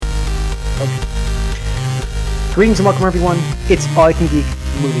Okay. Greetings and welcome, everyone. It's All I Can Geek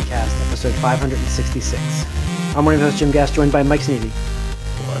Movie Cast, episode 566. I'm one of your hosts, Jim Gass, joined by Mike Sneedy.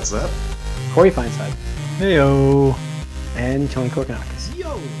 What's up? Corey Feinside. Heyo. And Tony Korkanakis.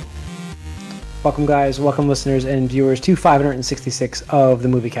 Yo! Welcome, guys. Welcome, listeners and viewers, to 566 of the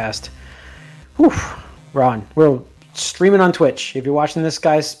Movie Cast. Whew. We're streaming on Twitch. If you're watching this,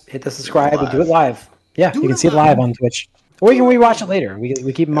 guys, hit the subscribe. We do it live. Yeah, you can see it live on Twitch. Or you can rewatch it later. We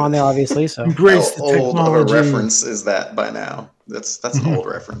keep them on there, obviously. So Embrace How the old of a technology. reference is that by now? That's an old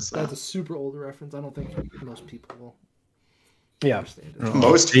reference. Now. That's a super old reference. I don't think most people will yeah. understand it.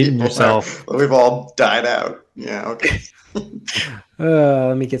 Most Dating people yourself. we've all died out. Yeah, okay.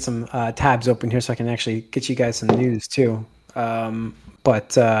 Let me get some tabs open here so I can actually get you guys some news too. Yeah,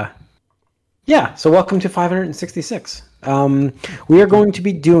 so welcome to 566. We are going to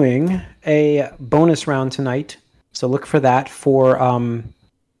be doing a bonus round tonight. So look for that for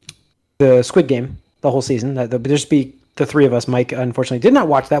the Squid Game, the whole season. There'll just be the three of us. Mike, unfortunately, did not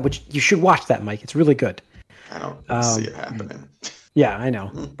watch that, which you should watch that, Mike. It's really good. I don't see it happening. Yeah, I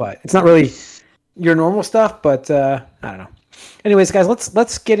know, but it's not really your normal stuff. But I don't know. Anyways, guys,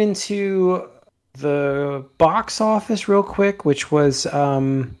 let's get into the box office real quick, which was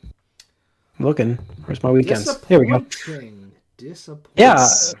looking. Where's my weekends? Here we go. Disappointing. Yeah,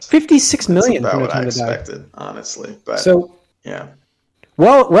 56 million. That's about from what the I time to die. expected, honestly. But So yeah,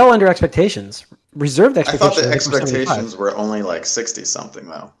 well under expectations. Reserved I expectations. thought the were 75. expectations were only like 60 something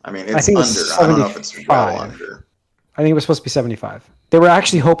though. I mean, I it's think it under. was I don't know if it's well 75. under. I think it was supposed to be 75. They were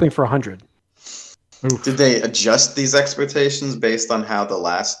actually hoping for 100. Did they adjust these expectations based on how the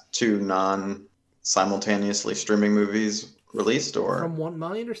last two simultaneously streaming movies released, or? From what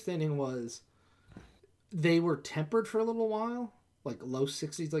my understanding was, they were tempered for a little while, like low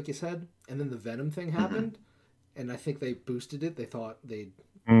 60s, like you said, and then the Venom thing happened, and I think they boosted it. They thought they'd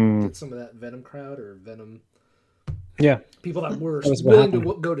get some of that Venom crowd or Venom Yeah. people that were That was what willing to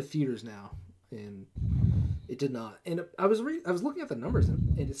happened. go to theaters now, and it did not. And I was looking at the numbers,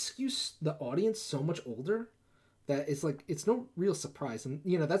 and it skews the audience so much older that it's like it's no real surprise. And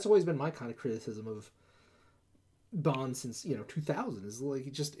that's always been my kind of criticism of Bond since 2000 is like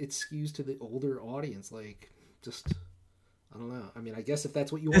it skews to the older audience. Like just I don't know. I mean, I guess if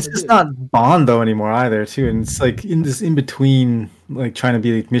that's what you want It's to just do. not Bond though anymore either, too. And it's like in this in between, like trying to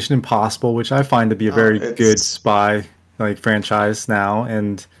be like Mission Impossible, which I find to be a very good spy like franchise now,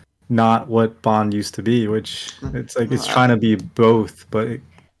 and not what Bond used to be. Which it's like it's trying to be both, but it's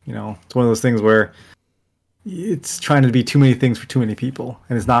one of those things where it's trying to be too many things for too many people,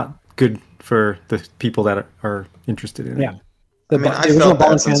 and it's not good for the people that are interested in it. Yeah. I mean, I original felt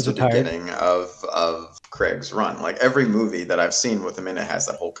Bond that since fans the were tired. beginning of Craig's run. Like every movie that I've seen with him in it has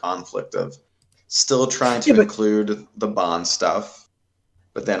that whole conflict of still trying to include the Bond stuff,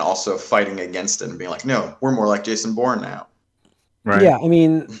 but then also fighting against it and being like, no, we're more like Jason Bourne now. Right. Yeah, I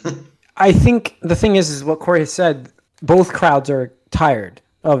mean, I think the thing is what Corey has said. Both crowds are tired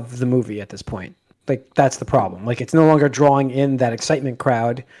of the movie at this point. Like that's the problem. Like it's no longer drawing in that excitement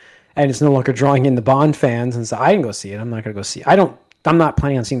crowd, and it's no longer drawing in the Bond fans. And so I didn't go see it. I'm not going to go see it. I'm not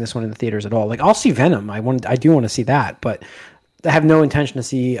planning on seeing this one in the theaters at all. Like I'll see Venom. I do want to see that, but I have no intention to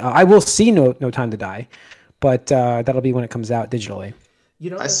see. I will see No Time to Die, but that'll be when it comes out digitally.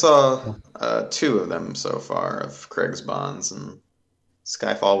 I saw two of them so far of Craig's Bonds, and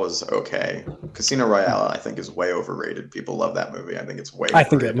Skyfall was okay. Casino Royale, I think, is way overrated. People love that movie. I think it's way. I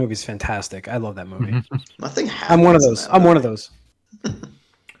think overrated. that movie's fantastic. I love that movie. Nothing happens. I'm one of in those. that I'm one of movie. those. But-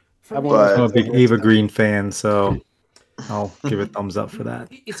 I'm a big Ava Green fan, so I'll give it a thumbs up for that.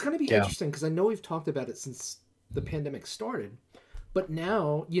 It's going to be interesting because I know we've talked about it since the pandemic started, but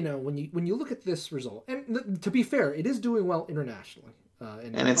now when you look at this result, and to be fair, it is doing well internationally.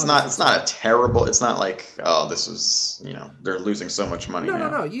 And it's not a terrible. It's not like this is they're losing so much money now.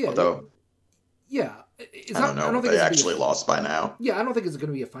 No. Yeah. Although yeah, I don't know if they actually lost by now. Yeah, I don't think it's going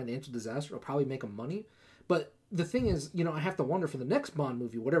to be a financial disaster. It'll probably make them money. But the thing is, I have to wonder for the next Bond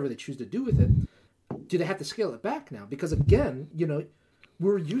movie, whatever they choose to do with it, do they have to scale it back now? Because again,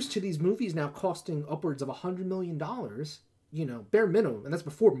 we're used to these movies now costing upwards of $100 million, bare minimum, and that's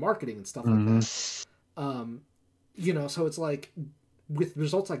before marketing and stuff like that. So it's like with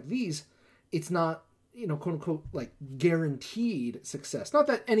results like these, it's not quote unquote like guaranteed success. Not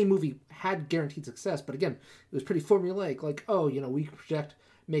that any movie had guaranteed success, but again, it was pretty formulaic. Like, we project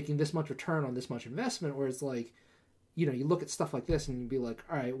making this much return on this much investment, whereas like, you look at stuff like this and you'd be like,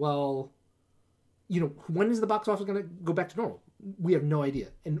 all right, well, when is the box office going to go back to normal? We have no idea.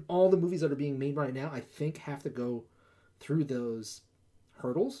 And all the movies that are being made right now, I think, have to go through those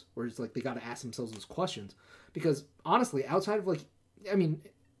hurdles where it's like they got to ask themselves those questions. Because honestly, outside of like, I mean,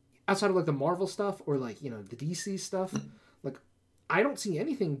 outside of like the Marvel stuff or like, the DC stuff, like I don't see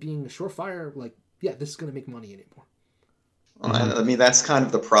anything being a surefire like, yeah, this is going to make money anymore. Well, I mean, that's kind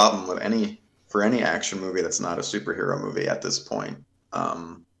of the problem with any action movie that's not a superhero movie at this point.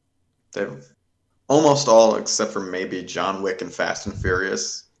 They've almost all, except for maybe John Wick and Fast and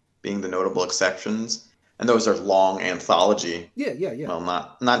Furious being the notable exceptions. And those are long anthology. Yeah. Well,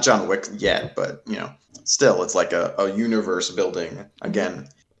 not John Wick yet, but, still, it's like a universe building, again,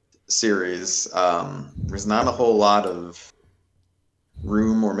 series. There's not a whole lot of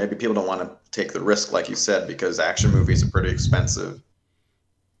room, or maybe people don't want to take the risk, like you said, because action movies are pretty expensive.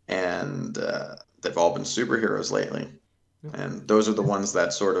 And they've all been superheroes lately. And those are the ones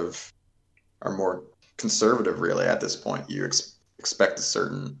that sort of are more conservative, really, at this point. You expect a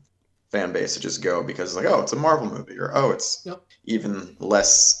certain fan base to just go because, like, oh, it's a Marvel movie, or oh, it's even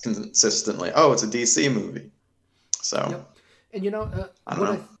less consistently, oh, it's a DC movie. So, and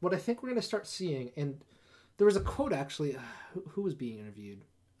what I think we're going to start seeing, and there was a quote actually, who was being interviewed?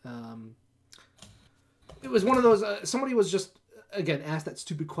 It was one of those. Somebody was just again asked that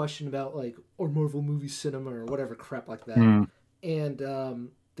stupid question about like, or Marvel movie cinema or whatever crap like that, and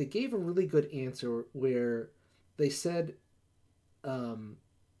they gave a really good answer where they said,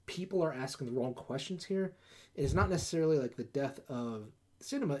 people are asking the wrong questions here. It's not necessarily like the death of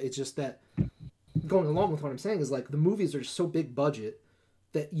cinema. It's just that going along with what I'm saying is like the movies are so big budget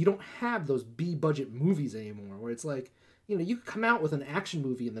that you don't have those B budget movies anymore. Where it's like, you could come out with an action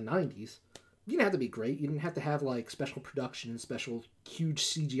movie in the 90s. You didn't have to be great. You didn't have to have like special production, special huge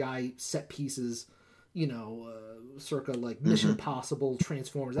CGI set pieces, circa like Mission Impossible,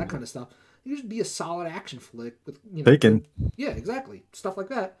 Transformers, that kind of stuff. It should be a solid action flick with Bacon. Yeah, exactly, stuff like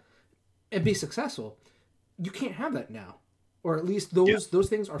that, and be successful. You can't have that now, or at least those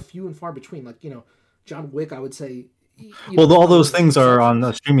things are few and far between. Like John Wick, I would say. All those things are on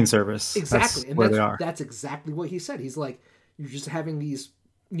a streaming service. Exactly, that's where they are. That's exactly what he said. He's like, you're just having these,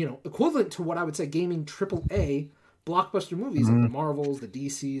 equivalent to what I would say gaming AAA blockbuster movies like the Marvels, the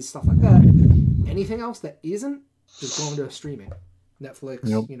DCs, stuff like that. Anything else that isn't just going to streaming. Netflix,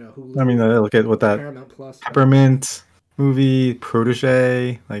 Hulu. I mean, look at what that Paramount Plus, Peppermint movie,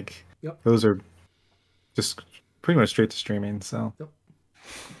 Protege, like those are just pretty much straight to streaming. So,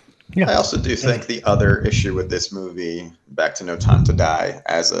 yeah. I also do think the other issue with this movie, back to No Time to Die,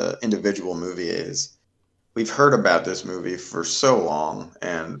 as an individual movie, is we've heard about this movie for so long,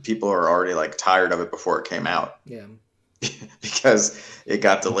 and people are already like tired of it before it came out. Yeah, because it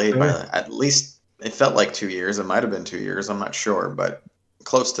got delayed by at least. It felt like 2 years. It might have been 2 years. I'm not sure, but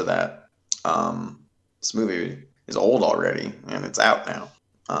close to that. This movie is old already, and it's out now.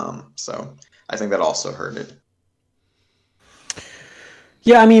 So I think that also hurt it.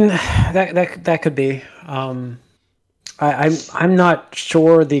 Yeah, I mean that could be. I'm not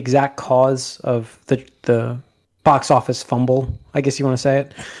sure the exact cause of the box office fumble, I guess you want to say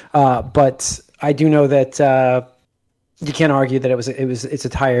it, but I do know that you can't argue that it's a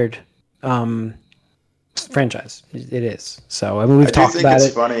tired. Franchise. It is. So I mean, we've talked about it.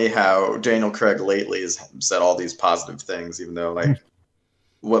 It's funny how Daniel Craig lately has said all these positive things, even though like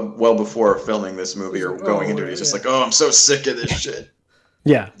well before filming this movie or going into it, he's just like, "Oh, I'm so sick of this shit."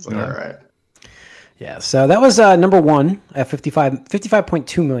 Yeah. Like, all right. Yeah. So that was number one at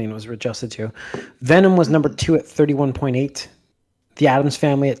 55.2 million was adjusted to. Venom was number 2 at 31.8. The Addams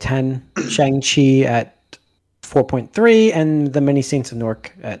Family at 10. Shang-Chi at 4.3, and The Many Saints of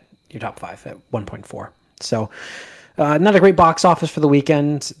Newark at your top 5 at 1.4. So not a great box office for the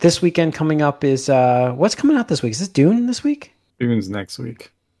weekend. This weekend coming up is what's coming out this week? Is this Dune this week? Dune's next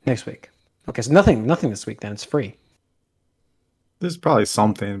week. Next week. Okay, so nothing this week then. It's free. There's probably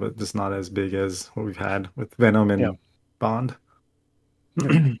something, but just not as big as what we've had with Venom and Bond. All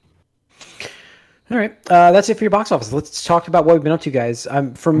right, that's it for your box office. Let's talk about what we've been up to, guys.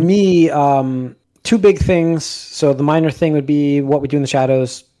 For me, two big things. So the minor thing would be What We Do in the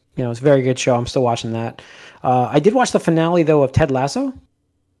Shadows. It's a very good show. I'm still watching that. I did watch the finale though of Ted Lasso.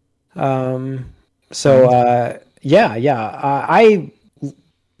 I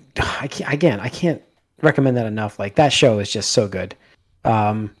can't recommend that enough. Like that show is just so good.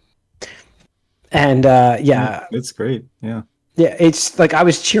 It's great. Yeah. Yeah, it's like I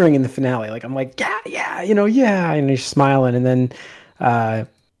was cheering in the finale. Like I'm like, yeah, and you're smiling, and then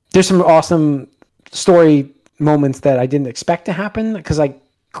there's some awesome story moments that I didn't expect to happen because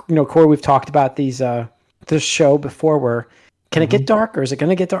Corey, we've talked about this show before where can it get dark or is it going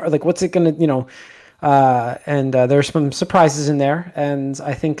to get dark? Like, what's it going to, and there's some surprises in there. And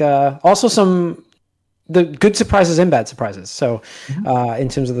I think also some the good surprises and bad surprises. So, in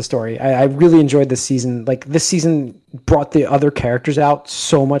terms of the story, I really enjoyed this season. Like this season brought the other characters out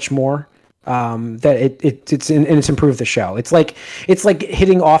so much more that it's improved the show. It's like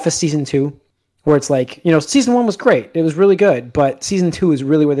hitting Office season 2, where it's like, season 1 was great, it was really good, but season 2 is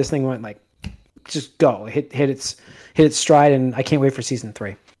really where this thing went like, just go hit its stride, and I can't wait for season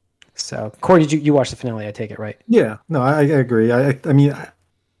 3. So, Corey, did you watch the finale? I take it, right? Yeah, no, I agree. I mean,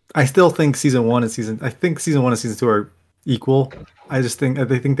 I still think season 1 and season 2 are equal. I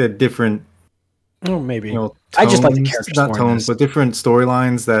think they're different. Oh, maybe. Tones, I just like the characters, not tones, but different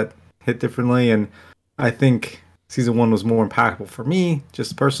storylines that hit differently. And I think season 1 was more impactful for me,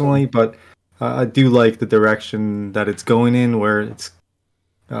 just personally. But I do like the direction that it's going in, where it's,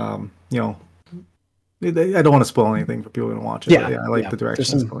 I don't want to spoil anything for people who don't watch it. Yeah, I like the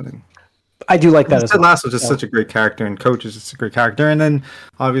direction it's going in. I do like that. Ted Lasso is just such a great character, and Coach is just a great character, and then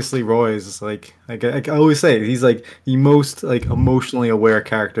obviously Roy is like I always say, he's like the most like emotionally aware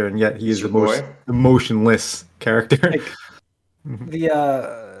character, and yet he is the most emotionless character. Like,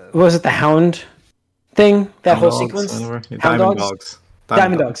 what was it, the Hound thing? That whole sequence. Diamond Dogs.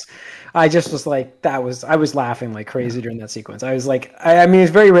 Diamond Dogs. I just was like, I was laughing like crazy during that sequence. I was like, I mean,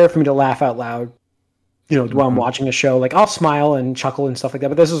 it's very rare for me to laugh out loud. While I'm watching a show, like I'll smile and chuckle and stuff like that.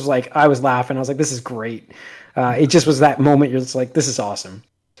 But this was like, I was laughing. I was like, this is great. It just was that moment. You're just like, this is awesome.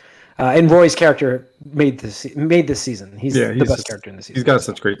 And Roy's character made this season. He's the best character in the season. He's got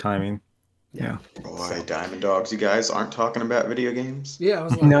such great timing. Yeah. Boy, Diamond Dogs, you guys aren't talking about video games? Yeah, I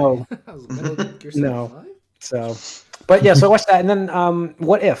was like, no. No. So, but yeah, so I watched that. And then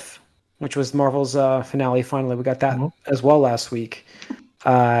What If, which was Marvel's finale. Finally, we got that as well last week.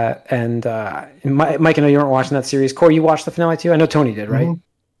 And Mike, I know you weren't watching that series. Corey, you watched the finale too? I know Tony did, right?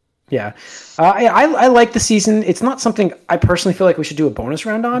 Yeah. I like the season. It's not something I personally feel like we should do a bonus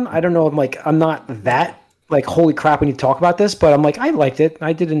round on. I don't know. I'm not that like, holy crap, we need to talk about this, but I'm like, I liked it.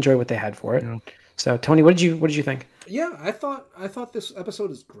 I did enjoy what they had for it. Yeah. So Tony, what did you think? Yeah, I thought this episode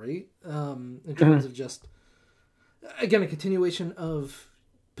is great. In terms of just, again, a continuation of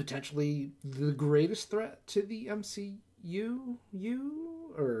potentially the greatest threat to the MCU.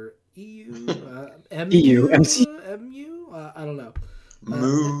 Or EU, MU, I don't know.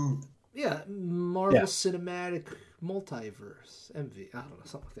 Marvel Cinematic Multiverse, MV. I don't know,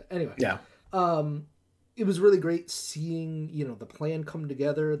 something like that. Anyway, it was really great seeing the plan come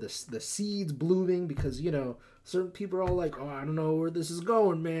together, the seeds blooming, because certain people are all like, oh, I don't know where this is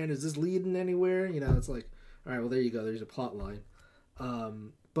going, man. Is this leading anywhere? It's like, all right, well, there you go. There's a plot line.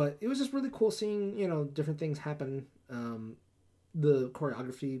 But it was just really cool seeing different things happen. The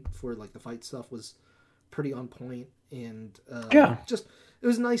choreography for like the fight stuff was pretty on point, and just it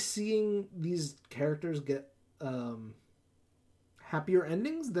was nice seeing these characters get happier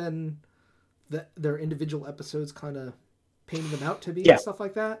endings than their individual episodes kind of painted them out to be, and stuff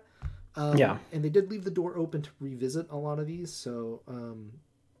like that. And they did leave the door open to revisit a lot of these. So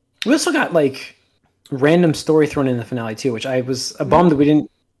we also got like random story thrown in the finale too, which I was bummed that we didn't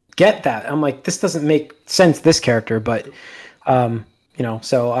get that. I'm like, this doesn't make sense, this character, but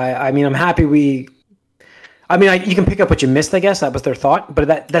so I mean, I'm happy you can pick up what you missed, I guess. That was their thought, but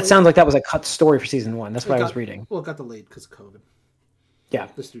that sounds like that was a cut story for season 1. That's what I was reading. Well, it got delayed because of COVID. Yeah.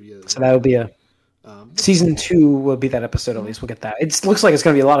 The studio. So that'll be season 2 will be that episode. At least we'll get that. It looks like it's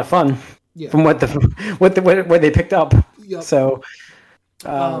going to be a lot of fun from what they picked up. Yep. So,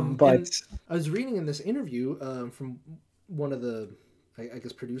 but I was reading in this interview from one of the, I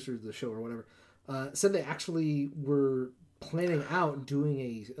guess, producers of the show or whatever, said they actually were planning out doing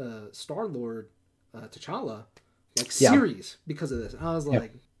a Star-Lord T'Challa series because of this. I was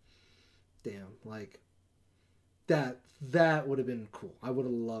like, damn, like that would have been cool. I would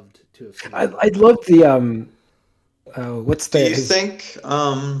have loved to have seen that. I'd love the what's the... Do you think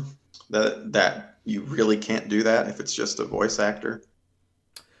that you really can't do that if it's just a voice actor?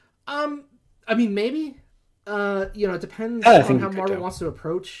 I mean, maybe. It depends on how Marvel wants to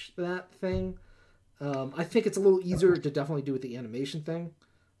approach that thing. I think it's a little easier to definitely do with the animation thing.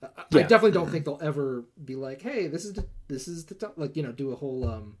 I definitely don't think they'll ever be like, "Hey, this is like do a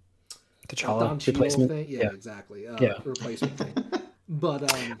whole T'Challa replacement thing." Yeah, exactly. Replacement thing.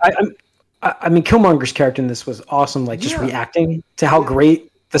 But I mean, Killmonger's character in this was awesome. Like just reacting to how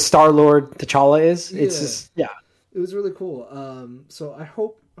great the Star-Lord T'Challa is. It's just it was really cool. So I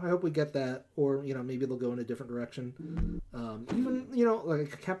hope we get that, or maybe they'll go in a different direction. Even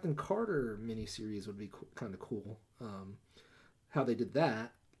like a Captain Carter miniseries would be kind of cool. How they did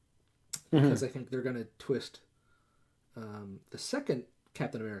that, because I think they're going to twist the second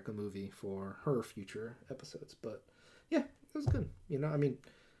Captain America movie for her future episodes. But yeah, it was good. I mean,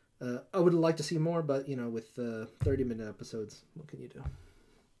 I would like to see more, but with 30-minute episodes, what can you do?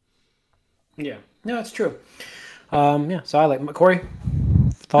 Yeah, no, it's true. So I like Corey.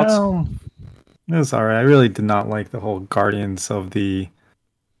 Thoughts? It was alright. I really did not like the whole Guardians of the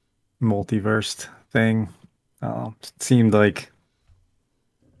Multiverse thing. It seemed like,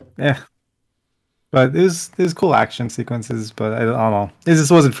 but it was cool action sequences. But I don't know. It just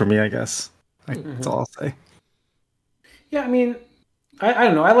wasn't for me. I guess that's all I'll say. Yeah, I mean, I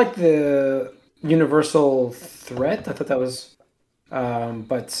don't know. I like the universal threat. I thought that was,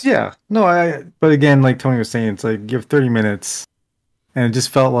 but yeah, no. But again, like Tony was saying, it's like give 30 minutes, and it just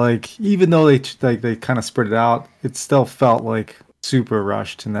felt like even though they kind of spread it out, it still felt like super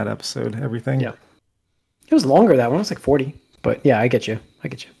rushed in that episode. Everything. Yeah. It was longer, that one. It was like 40. But yeah, I get you.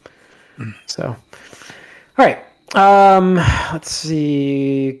 So, all right. Let's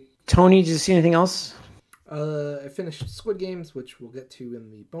see. Tony, did you see anything else? I finished Squid Games, which we'll get to in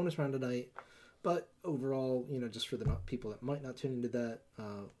the bonus round tonight. But overall, just for the people that might not tune into that, it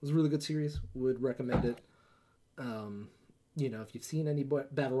was a really good series. Would recommend it. If you've seen any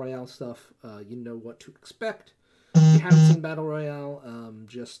Battle Royale stuff, you know what to expect. If you haven't seen Battle Royale,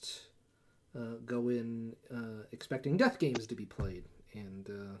 just go in expecting death games to be played. And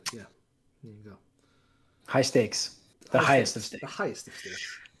there you go. High stakes. The highest of stakes. The highest of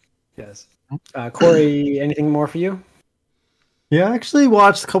stakes. Yes. Corey, anything more for you? Yeah, I actually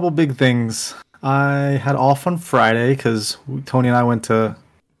watched a couple big things. I had off on Friday because Tony and I went to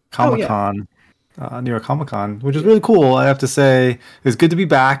Comic-Con, New York Comic-Con, which was really cool. I have to say, it was good to be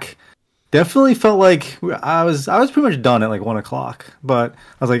back. Definitely felt like I was pretty much done at like 1:00, but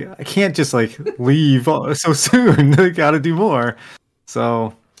I was like, I can't just like leave so soon. I got to do more.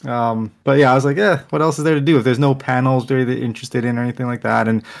 So, but yeah, I was like, what else is there to do if there's no panels they're interested in or anything like that?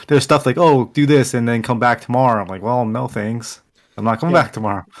 And there's stuff like, oh, do this and then come back tomorrow. I'm like, well, no thanks. I'm not coming back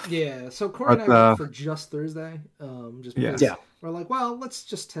tomorrow. Yeah. So Corey and I went for just Thursday. Just because we're like, well, let's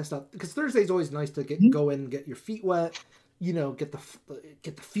just test out because Thursday's always nice to go in and get your feet wet. Get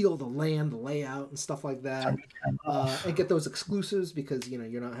the feel of the land, the layout, and stuff like that, and get those exclusives because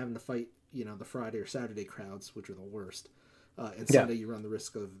you're not having to fight the Friday or Saturday crowds, which are the worst. And Sunday you run the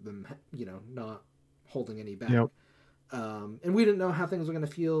risk of them not holding any back. Yep. And we didn't know how things were going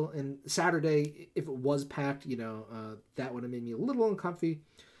to feel. And Saturday, if it was packed, that would have made me a little uncomfy.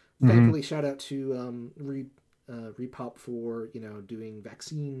 Thankfully, shout out to Repop for doing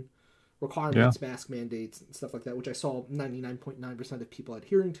vaccine requirements, mask mandates, and stuff like that, which I saw 99.9% of people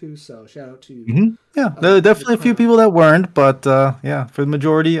adhering to. So shout out to there are definitely a few people that weren't, but for the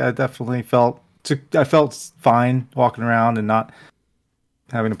majority, I definitely felt fine walking around and not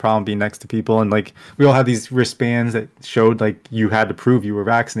having a problem being next to people. And like we all had these wristbands that showed like you had to prove you were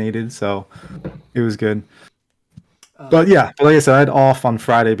vaccinated, so it was good. But like I said, I had off on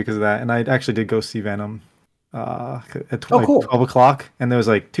Friday because of that, and I actually did go see Venom at 12:00, and there was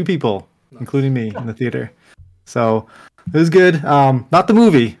like 2 people, including me, in the theater. So it was good. Not the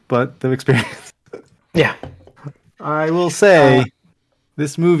movie, but the experience. Yeah. I will say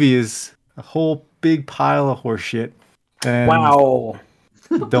this movie is a whole big pile of horse shit. And wow.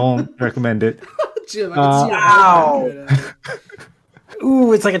 Don't recommend it. Jim, I can see wow.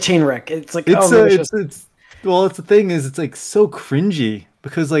 Ooh, it's like a chain wreck. It's like it's the thing is it's like so cringy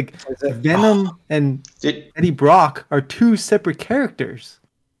because like Venom and Eddie Brock are 2 separate characters.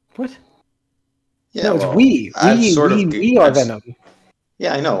 What? Yeah, no, it's we are Venom.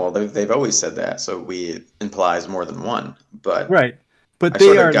 Yeah, I know. Well, they've always said that, so we implies more than one. But right, but I they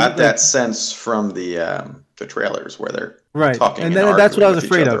sort of got that sense from the trailers where they're talking, and then that's what I was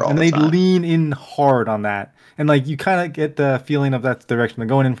afraid of. And they lean in hard on that, and like you kind of get the feeling of that's the direction they're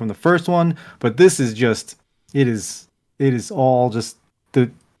going in from the first one. But this is just it is all just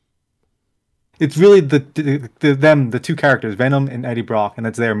it's really the 2 characters, Venom and Eddie Brock, and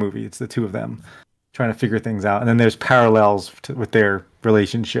that's their movie. It's the 2 of them trying to figure things out, and then there's parallels with their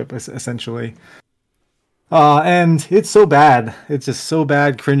relationship essentially. And it's so bad. It's just so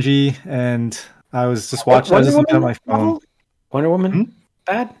bad, cringy, and I was just watching this on my phone. Wonder Woman,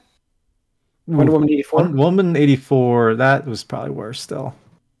 bad. Wonder Woman 84. Wonder Woman 84. That was probably worse. Still,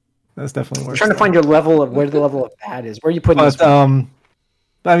 that's definitely worse. I'm trying to find your level of where the level of bad is. Where are you putting this?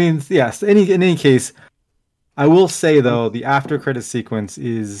 I mean, yes. In any case, I will say though, the after credit sequence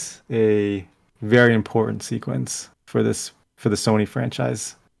is a very important sequence for the Sony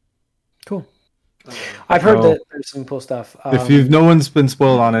franchise. Cool. I've heard that there's some cool stuff. If no one's been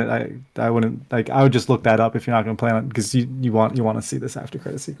spoiled on it, I wouldn't I would just look that up if you're not going to plan on it because you want to see this after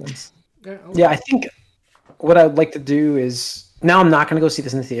credit sequence. Yeah, I think what I'd like to do is now I'm not going to go see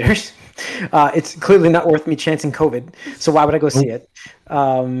this in the theaters. It's clearly not worth me chancing COVID. So why would I go see it?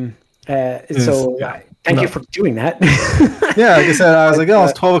 Thank you for doing that. Yeah, like I said, I was like, oh,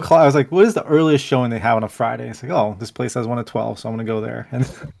 it's 12 o'clock. I was like, what is the earliest showing they have on a Friday? It's like, oh, this place has one at 12, so I'm going to go there.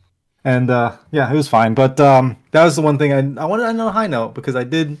 And yeah, it was fine. But that was the one thing I wanted to end on a high note because I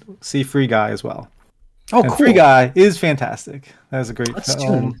did see Free Guy as well. Oh, and cool. Free Guy is fantastic. That was a great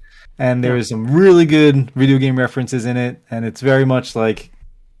film. And there was some really good video game references in it. And it's very much like,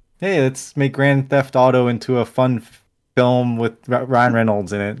 hey, let's make Grand Theft Auto into a fun film with Ryan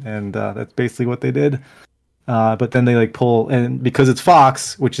Reynolds in it. And that's basically what they did. But then they like pull, and because it's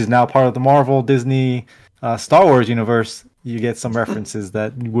Fox, which is now part of the Marvel, Disney, Star Wars universe, you get some references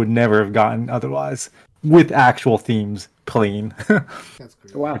that you would never have gotten otherwise with actual themes playing. That's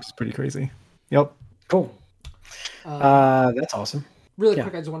great. Wow. Which is pretty crazy. Yep. Cool. That's awesome. Really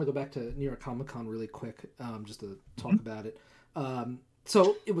quick, I just want to go back to New York Comic Con really quick, just to talk about it.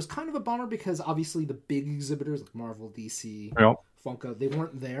 So it was kind of a bummer because obviously the big exhibitors like Marvel, DC, Funko, they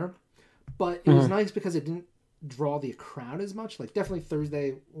weren't there. But it was nice because it didn't draw the crowd as much. Like definitely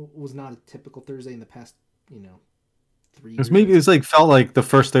Thursday was not a typical Thursday in the past, 3 years. It's like felt like the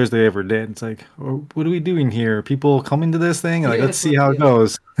first Thursday I ever did. It's like, oh, what are we doing here? People coming to this thing? Like, let's see how it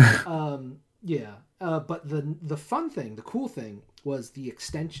goes. But the fun thing, the cool thing was the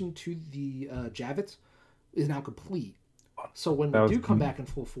extension to the Javits is now complete. So when we do come back in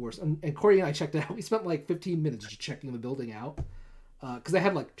full force, and Corey and I checked it out, we spent like 15 minutes just checking the building out because they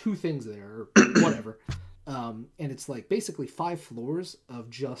had like 2 things there or whatever. And it's like basically 5 floors of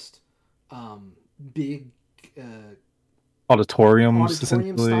just big auditorium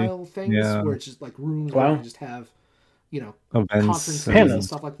style things where it's just like rooms where you just have events, conferences and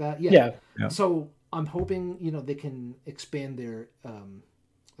stuff like that. Yeah. So I'm hoping they can expand their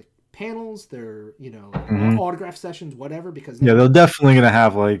like panels, their autograph sessions, whatever. Because they're definitely gonna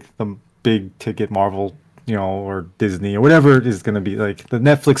have like the big ticket Marvel, or Disney or whatever it is gonna be. Like the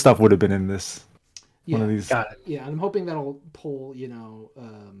Netflix stuff would have been in this. One of these. Got it. Yeah, and I'm hoping that'll pull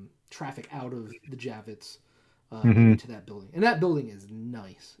traffic out of the Javits into that building. And that building is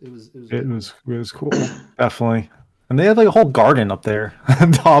nice. It was cool. Definitely. And they have like a whole garden up there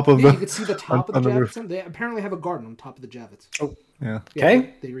on top of you could see the top of the Javits. They apparently have a garden on top of the Javits. Oh, yeah.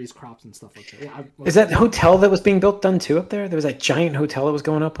 Okay. They raise crops and stuff like that. Yeah, is that hotel that was being built done too up there? There was that giant hotel that was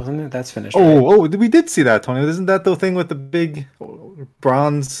going up, wasn't it? That's finished. Oh, we did see that, Tony. Isn't that the thing with the big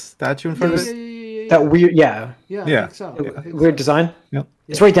bronze statue in front of it? That weird, I think so. Weird design. Yep.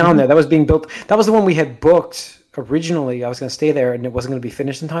 It's right down there. That was being built. That was the one we had booked originally. I was going to stay there, and it wasn't going to be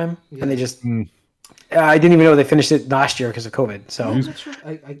finished in time. Yeah. And they just, I didn't even know they finished it last year because of COVID. So I'm not sure.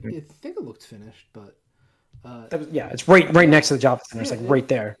 I think it looked finished, but it's right next to the Javits Center. It's like right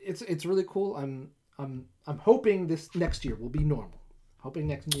there. It's really cool. I'm hoping this next year will be normal. Hoping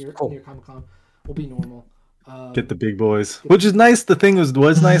next year near Comic Con will be normal. Get the big boys, which is nice. The thing was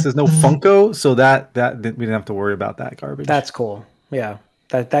nice. There's no Funko, so that we didn't have to worry about that garbage. That's cool. Yeah,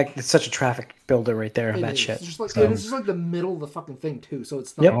 that it's such a traffic builder right there. That shit. It's just like the middle of the fucking thing too. So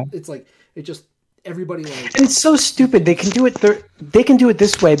it's not. It's like it just everybody like. And it's so stupid. They can do it. They can do it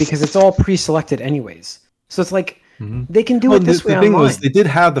this way because it's all pre-selected anyways. So it's like they can do it this way. The thing was, they did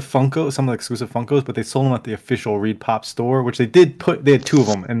have the Funko, some of the exclusive Funkos, but they sold them at the official Reed Pop store, which they did put. They had 2 of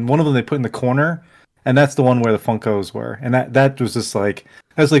them, and one of them they put in the corner. And that's the one where the Funkos were. And that was just like,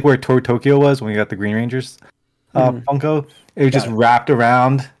 that's like where Toy Tokyo was when we got the Green Rangers Funko. It was just wrapped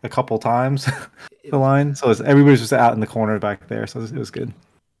around a couple times, the line. So everybody's just out in the corner back there. So it was good.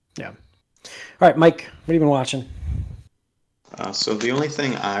 Yeah. All right, Mike, what have you been watching? So the only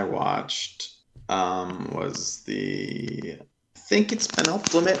thing I watched was I think it's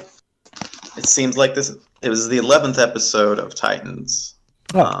penultimate. It seems like it was the 11th episode of Titans.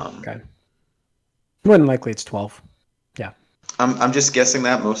 Oh, okay. More than likely, it's 12. Yeah. I'm just guessing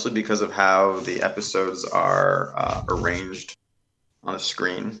that mostly because of how the episodes are arranged on the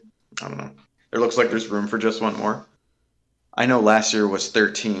screen. I don't know. It looks like there's room for just one more. I know last year was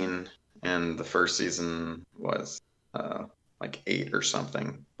 13, and the first season was like 8 or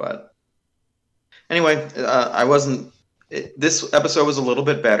something. But anyway, this episode was a little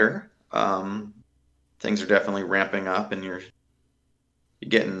bit better. Things are definitely ramping up, and you're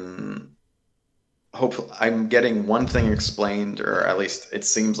getting. Hopefully, I'm getting one thing explained, or at least it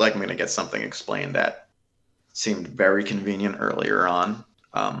seems like I'm going to get something explained that seemed very convenient earlier on.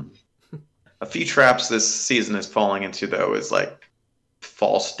 A few traps this season is falling into, though, is like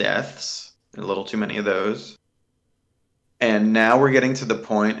false deaths. A little too many of those. And now we're getting to the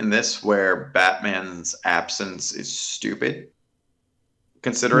point in this where Batman's absence is stupid,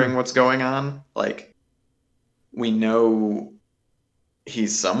 considering what's going on. Like, we know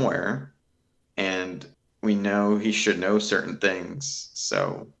he's somewhere, and we know he should know certain things.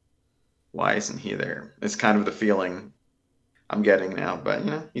 So why isn't he there? It's kind of the feeling I'm getting now.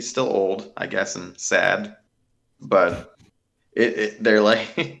 But he's still old, I guess, and sad. But they're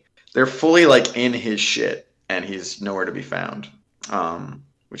like they're fully like in his shit, and he's nowhere to be found,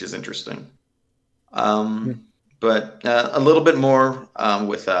 which is interesting. But a little bit more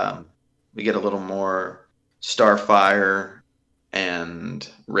with we get a little more Starfire and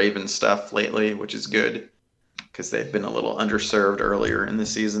Raven stuff lately, which is good because they've been a little underserved earlier in the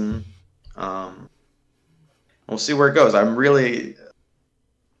season. We'll see where it goes.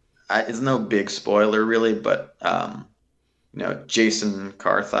 It's no big spoiler really, but Jason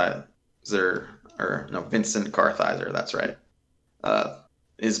Kartheiser, Vincent Kartheiser, that's right,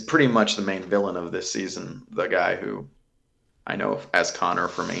 is pretty much the main villain of this season. The guy who I know as Connor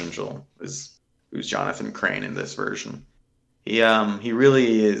from Angel who's Jonathan Crane in this version. He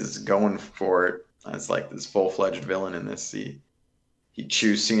really is going for it as like this full-fledged villain in this. He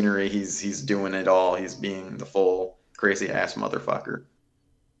chews scenery. He's doing it all. He's being the full crazy ass motherfucker.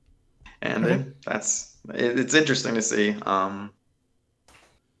 And it's interesting to see.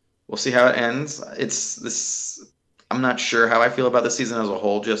 We'll see how it ends. I'm not sure how I feel about the season as a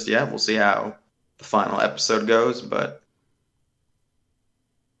whole just yet. We'll see how the final episode goes, but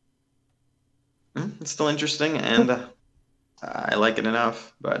it's still interesting, and I like it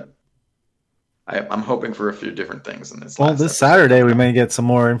enough. But I'm hoping for a few different things in this. Well, this Saturday we may get some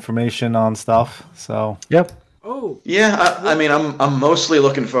more information on stuff. So yep. Oh yeah, I mean, I'm mostly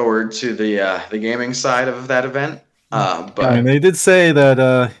looking forward to the gaming side of that event. But I mean, they did say that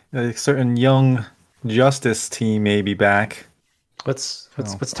a certain Young Justice team may be back. What's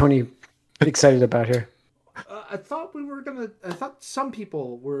Tony excited about here? I thought some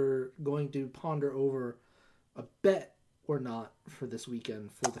people were going to ponder over a bet or not for this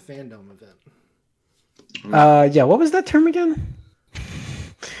weekend for the fandom event. Yeah, what was that term again?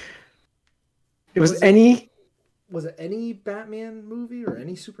 Was it any Batman movie or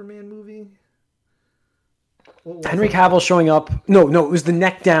any Superman movie? Henry Cavill showing up. No, it was the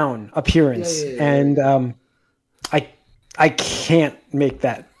neck down appearance. Yeah. And I can't make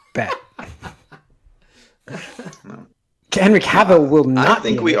that bet. No. Henry Cavill will not. I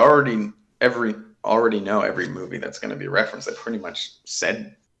think we already know every movie that's going to be referenced. They pretty much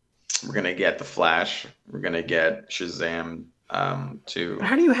said we're going to get The Flash. We're going to get Shazam. Too.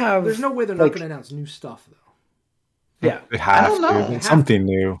 How do you have? There's no way they're not going to announce new stuff though. Yeah, they have I don't know. to. Something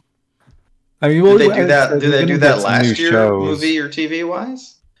new. I mean, did they do that? Did they do that last year, shows. movie or TV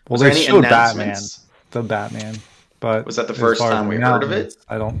wise? Well, they showed Batman, the Batman, but was that the first time we heard of it?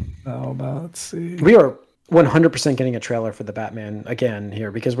 I don't know about. Let's see. We are 100% getting a trailer for the Batman again here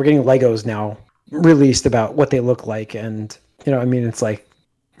because we're getting Legos now released about what they look like, and it's like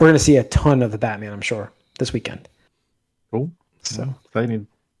we're going to see a ton of the Batman, I'm sure, this weekend. Cool. So exciting.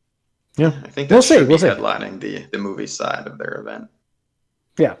 Yeah, I think that should be headlining the movie side of their event.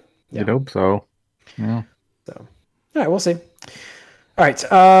 Yeah. I hope so. Yeah. So, all right, we'll see. All right.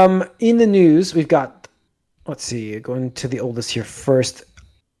 In the news, we've got. Let's see. Going to the oldest here first.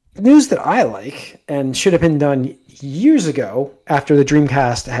 News that I like and should have been done years ago after the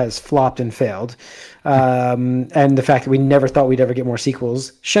Dreamcast has flopped and failed, and the fact that we never thought we'd ever get more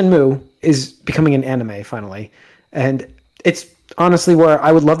sequels. Shenmue is becoming an anime finally, and it's honestly where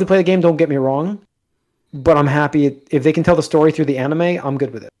I would love to play the game. Don't get me wrong. But I'm happy if they can tell the story through the anime. I'm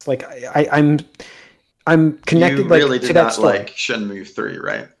good with it. Like I'm connected. You really to did that not story. like Shenmue 3,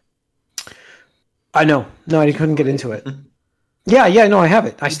 right? I know. No, I couldn't get into it. Yeah. No, I have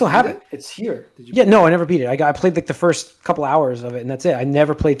it. I still have it. It's here. No, I never beat it. I played like the first couple hours of it, and that's it. I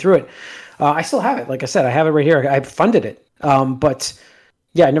never played through it. I still have it. Like I said, I have it right here. I funded it. But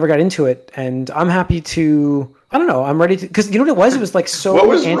yeah, I never got into it, and I'm happy to. I don't know. I'm ready to because you know what it was. It was like so. What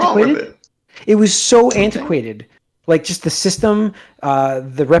was antiquated. wrong with it? It was so antiquated, like just the system,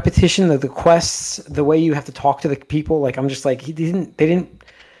 the repetition of the quests, the way you have to talk to the people. Like I'm just like they didn't.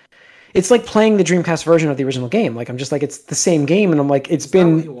 It's like playing the Dreamcast version of the original game. Like I'm just like it's the same game, and I'm like it's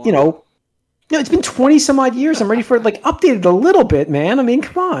been it's been 20 some odd years. I'm ready for it, like updated a little bit, man. I mean,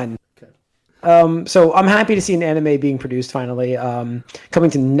 come on. Okay. So I'm happy to see an anime being produced finally, coming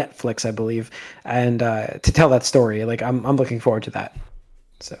to Netflix, I believe, and to tell that story. Like I'm looking forward to that.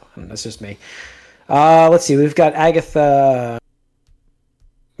 So that's just me. Let's see. We've got Agatha.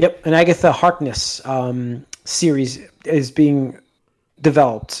 Yep, an Agatha Harkness series is being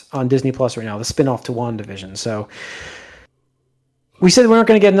developed on Disney Plus right now. The spinoff to WandaVision. So we said we weren't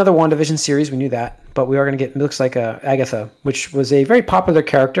going to get another WandaVision series. We knew that, but we are going to get. It looks like Agatha, which was a very popular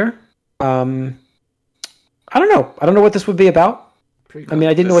character. I don't know. I don't know what this would be about. I mean,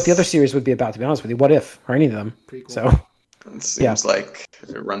 I didn't know what the other series would be about, to be honest with you. What If, or any of them. Cool. So it seems like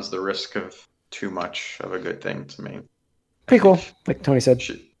it runs the risk of too much of a good thing to me. Pretty cool, like Tony said.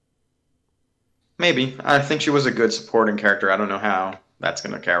 Maybe. I think she was a good supporting character. I don't know how that's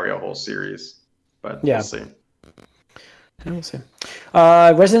going to carry a whole series, but we'll see. We'll see.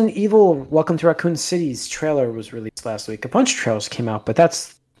 Resident Evil Welcome to Raccoon City's trailer was released last week. A bunch of trailers came out, but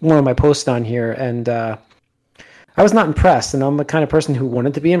that's one of my posts on here, and I was not impressed, and I'm the kind of person who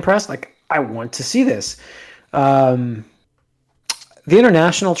wanted to be impressed. Like, I want to see this. The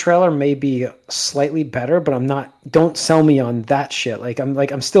international trailer may be slightly better, but I'm not. Don't sell me on that shit.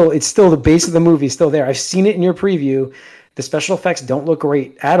 I'm still. It's still the base of the movie is still there. I've seen it in your preview. The special effects don't look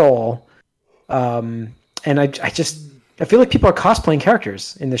great at all, and I feel like people are cosplaying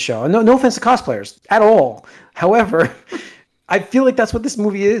characters in the show. No offense to cosplayers at all. However, I feel like that's what this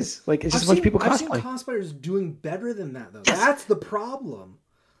movie is. Like, it's just a bunch of people cosplaying. I've seen cosplayers doing better than that, though. Yes. That's the problem.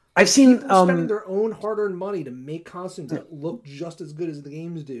 I've seen people spending their own hard-earned money to make costumes that look just as good as the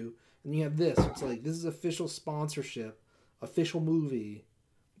games do, and you have this. It's like, this is official sponsorship, official movie.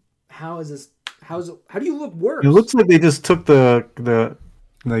 How is this? How do you look worse? It looks like they just took the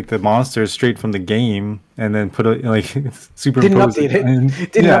monsters straight from the game and then put it superimposed it. Didn't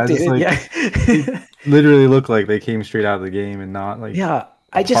update it. It literally looked like they came straight out of the game and not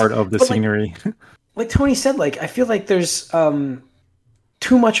part of the scenery. Like Tony said, I feel like there's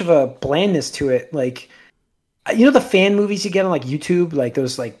too much of a blandness to it. Like, the fan movies you get on YouTube, like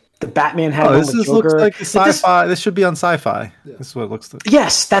those the Batman had. This looks like sci-fi. This should be on sci-fi. Yeah. This is what it looks like.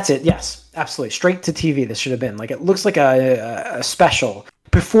 Yes, that's it. Yes, absolutely. Straight to TV. This should have been it looks like a special.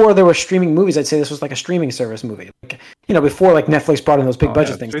 Before there were streaming movies, I'd say this was like a streaming service movie. Before Netflix brought in those big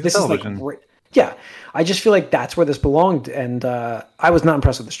budget things. This television. Is yeah. I just feel like that's where this belonged, and I was not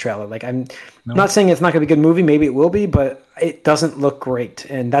impressed with this trailer. I'm not saying it's not going to be a good movie. Maybe it will be, but it doesn't look great.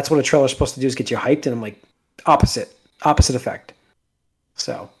 And that's what a trailer is supposed to do, is get you hyped. And I'm like, opposite effect.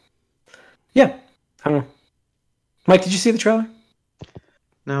 So, yeah, I don't know. Mike, did you see the trailer?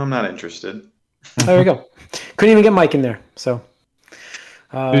 No, I'm not interested. There you go. Couldn't even get Mike in there. So,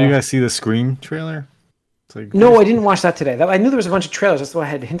 did you guys see the Scream trailer? No, I didn't watch that today. I knew there was a bunch of trailers. That's what I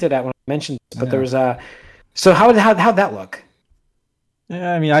had hinted at when I mentioned this. But there was So how'd that look?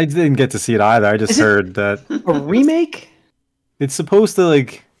 Yeah, I mean, I didn't get to see it either. I just heard that a remake. It's supposed to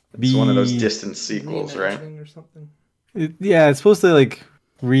be. It's one of those distant sequels, right? Or something. It's supposed to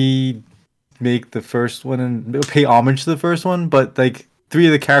remake the first one and pay homage to the first one, but 3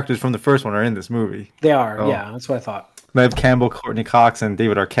 of the characters from the first one are in this movie. They are, yeah. That's what I thought. Neve Campbell, Courtney Cox, and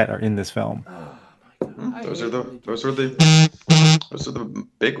David Arquette are in this film. Those are the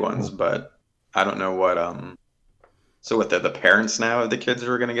big ones, but I don't know what so what, they're the parents now of the kids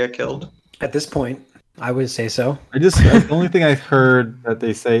who are going to get killed? At this point, I would say so. The only thing I heard that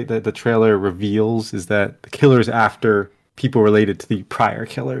they say that the trailer reveals is that the killer's after people related to the prior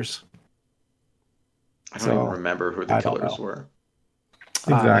killers. I don't even remember who the killers were.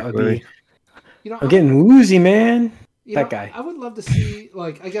 Exactly. I'm getting woozy, man. That guy. I would love to see,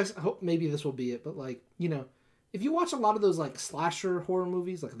 I guess, I hope maybe this will be it, but if you watch a lot of those slasher horror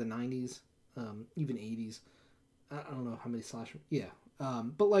movies, the 90s, even 80s, I don't know how many slasher,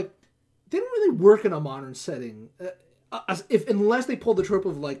 but they don't really work in a modern setting, unless they pull the trope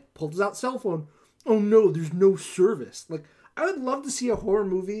of pulls out cell phone, oh no, there's no service. I would love to see a horror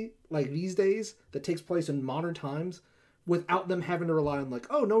movie these days that takes place in modern times, without them having to rely on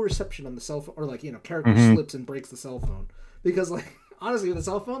no reception on the cell phone, or character slips and breaks the cell phone, because honestly with the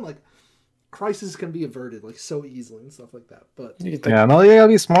cell phone crisis can be averted so easily and stuff like that. But you gotta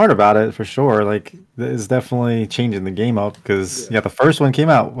be smart about it for sure. It's definitely changing the game up, because the first one came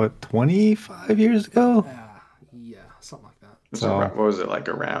out 25 years ago. Something like that. So what was it,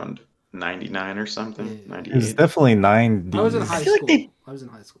 around 99 or something? 98. It's definitely 90. I was in high school. For sure.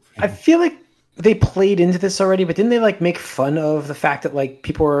 I feel like they played into this already, but didn't they make fun of the fact that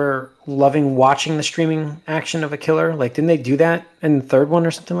people were loving watching the streaming action of a killer? Didn't they do that in the third one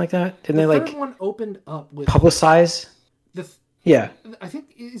or something like that? Didn't the third one opened up with publicize? I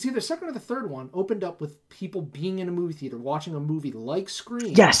think it's either second or the third one opened up with people being in a movie theater watching a movie like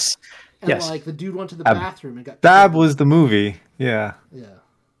Scream. Yes. And the dude went to the bathroom and got that was the movie. Yeah. Yeah.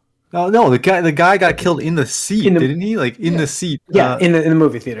 Oh no, the guy got killed in the seat, didn't he? In the seat. Yeah, in the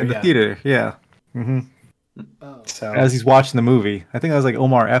movie theater. In the theater, yeah. Mm-hmm. Oh. So as he's watching the movie, I think that was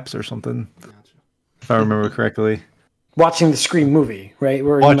Omar Epps or something, if I remember correctly. Watching the Scream movie, right?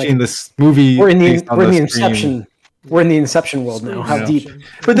 Watching this movie. We're in the Inception We're in the Inception world now. How deep?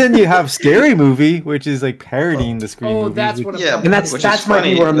 But then you have Scary Movie, which is like parodying the Scream movie. That's what I'm yeah, and that's might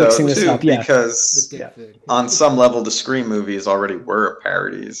be where I'm mixing this up. Yeah, because on some level, the Scream movies already were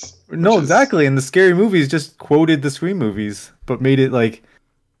parodies. No, exactly. And the Scary Movies just quoted the Scream movies, but made it like,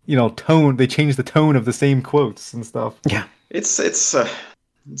 tone. They changed the tone of the same quotes and stuff. Yeah, it's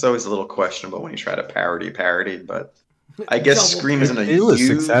always a little questionable when you try to parody, but I guess Scream isn't a huge... It was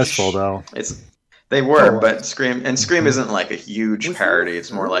successful though. They were, but Scream isn't like a huge parody.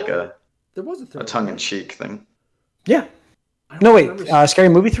 It's more like a tongue-in-cheek thing. Yeah. No, wait. Scary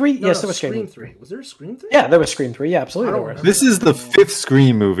Movie 3? No, yes, there was Scream 3. Was there a Scream 3? Yeah, there was Scream 3. Yeah, absolutely there was. This is the 5th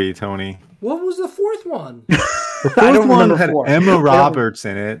Scream movie, Tony. What was the 4th one? The 4th one had Emma Roberts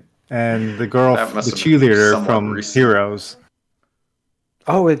in it, and the girl, the cheerleader from Heroes.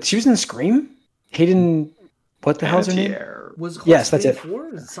 Oh, she was in Scream? Hayden... What the hell's her name? Yes, that's it. 4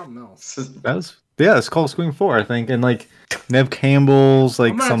 or is it something else? It's called Scream 4, I think, and like Nev Campbell's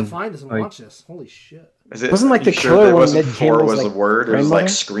like I'm gonna have to find this and watch this. Holy shit! Wasn't like the killer one? Nev Campbell's was a word. It was like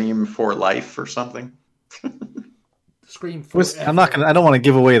Scream for Life or something. Scream 4. I don't want to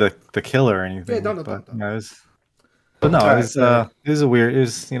give away the killer or anything. Yeah, don't. It was a weird. It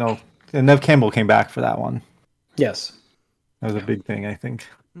was and Nev Campbell came back for that one. Yes, that was a big thing, I think.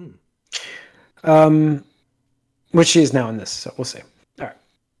 Which she is now in this, so we'll see. All right.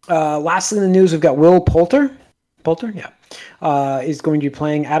 Lastly in the news, we've got Will Poulter. Is going to be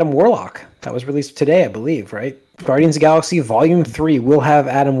playing Adam Warlock. That was released today, I believe, right? Guardians of the Galaxy Volume 3 will have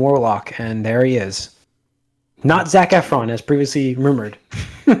Adam Warlock, and there he is. Not Zac Efron, as previously rumored.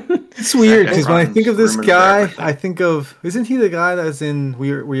 It's weird, because when I think of this guy, I think of... Isn't he the guy that's in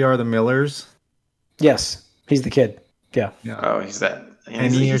We Are the Millers? Yes, he's the kid. Yeah. Oh, he's that...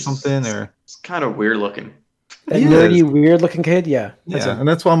 Penny or something? It's kind of weird looking. That nerdy, weird-looking kid, yeah. And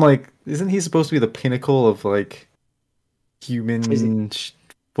that's why I'm like, isn't he supposed to be the pinnacle of like human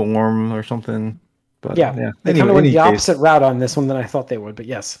form or something? But they kind of went the opposite route on this one than I thought they would. But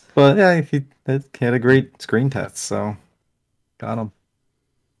yes, but yeah, he had a great screen test, so got him.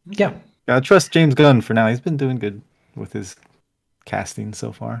 Yeah, gotta trust James Gunn for now. He's been doing good with his casting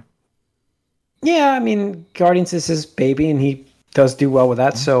so far. Yeah, I mean, Guardians is his baby, and he does do well with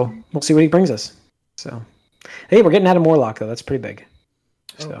that. So we'll see what he brings us. So. Hey, we're getting Adam Warlock, though. That's pretty big.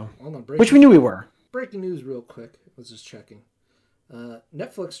 So, which we knew we were. Breaking news real quick. I was just checking.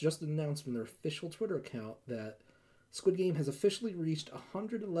 Netflix just announced from their official Twitter account that Squid Game has officially reached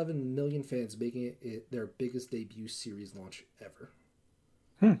 111 million fans, making it their biggest debut series launch ever.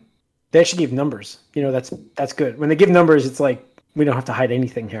 They actually gave numbers. That's good. When they give numbers, it's like we don't have to hide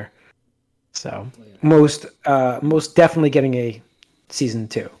anything here. So, most definitely getting a season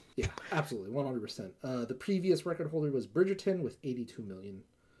 2. Yeah, absolutely, 100%. The previous record holder was Bridgerton with 82 million.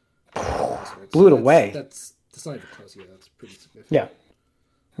 Blew it away. That's not even close. Yeah, that's pretty significant.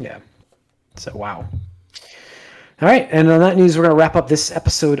 Yeah. So, wow. All right, and on that news, we're going to wrap up this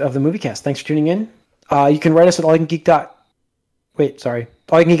episode of the MovieCast. Thanks for tuning in. You can write us at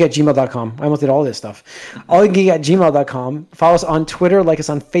allyoucangeek@gmail.com. I almost did all this stuff. allyoucangeek@gmail.com. Follow us on Twitter, like us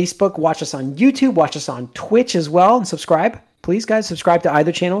on Facebook, watch us on YouTube, watch us on Twitch as well, and subscribe. Please, guys, subscribe to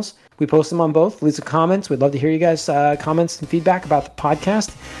either channels. We post them on both. Leave some comments. We'd love to hear you guys' comments and feedback about the podcast.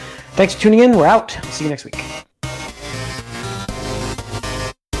 Thanks for tuning in. We're out. See you next week.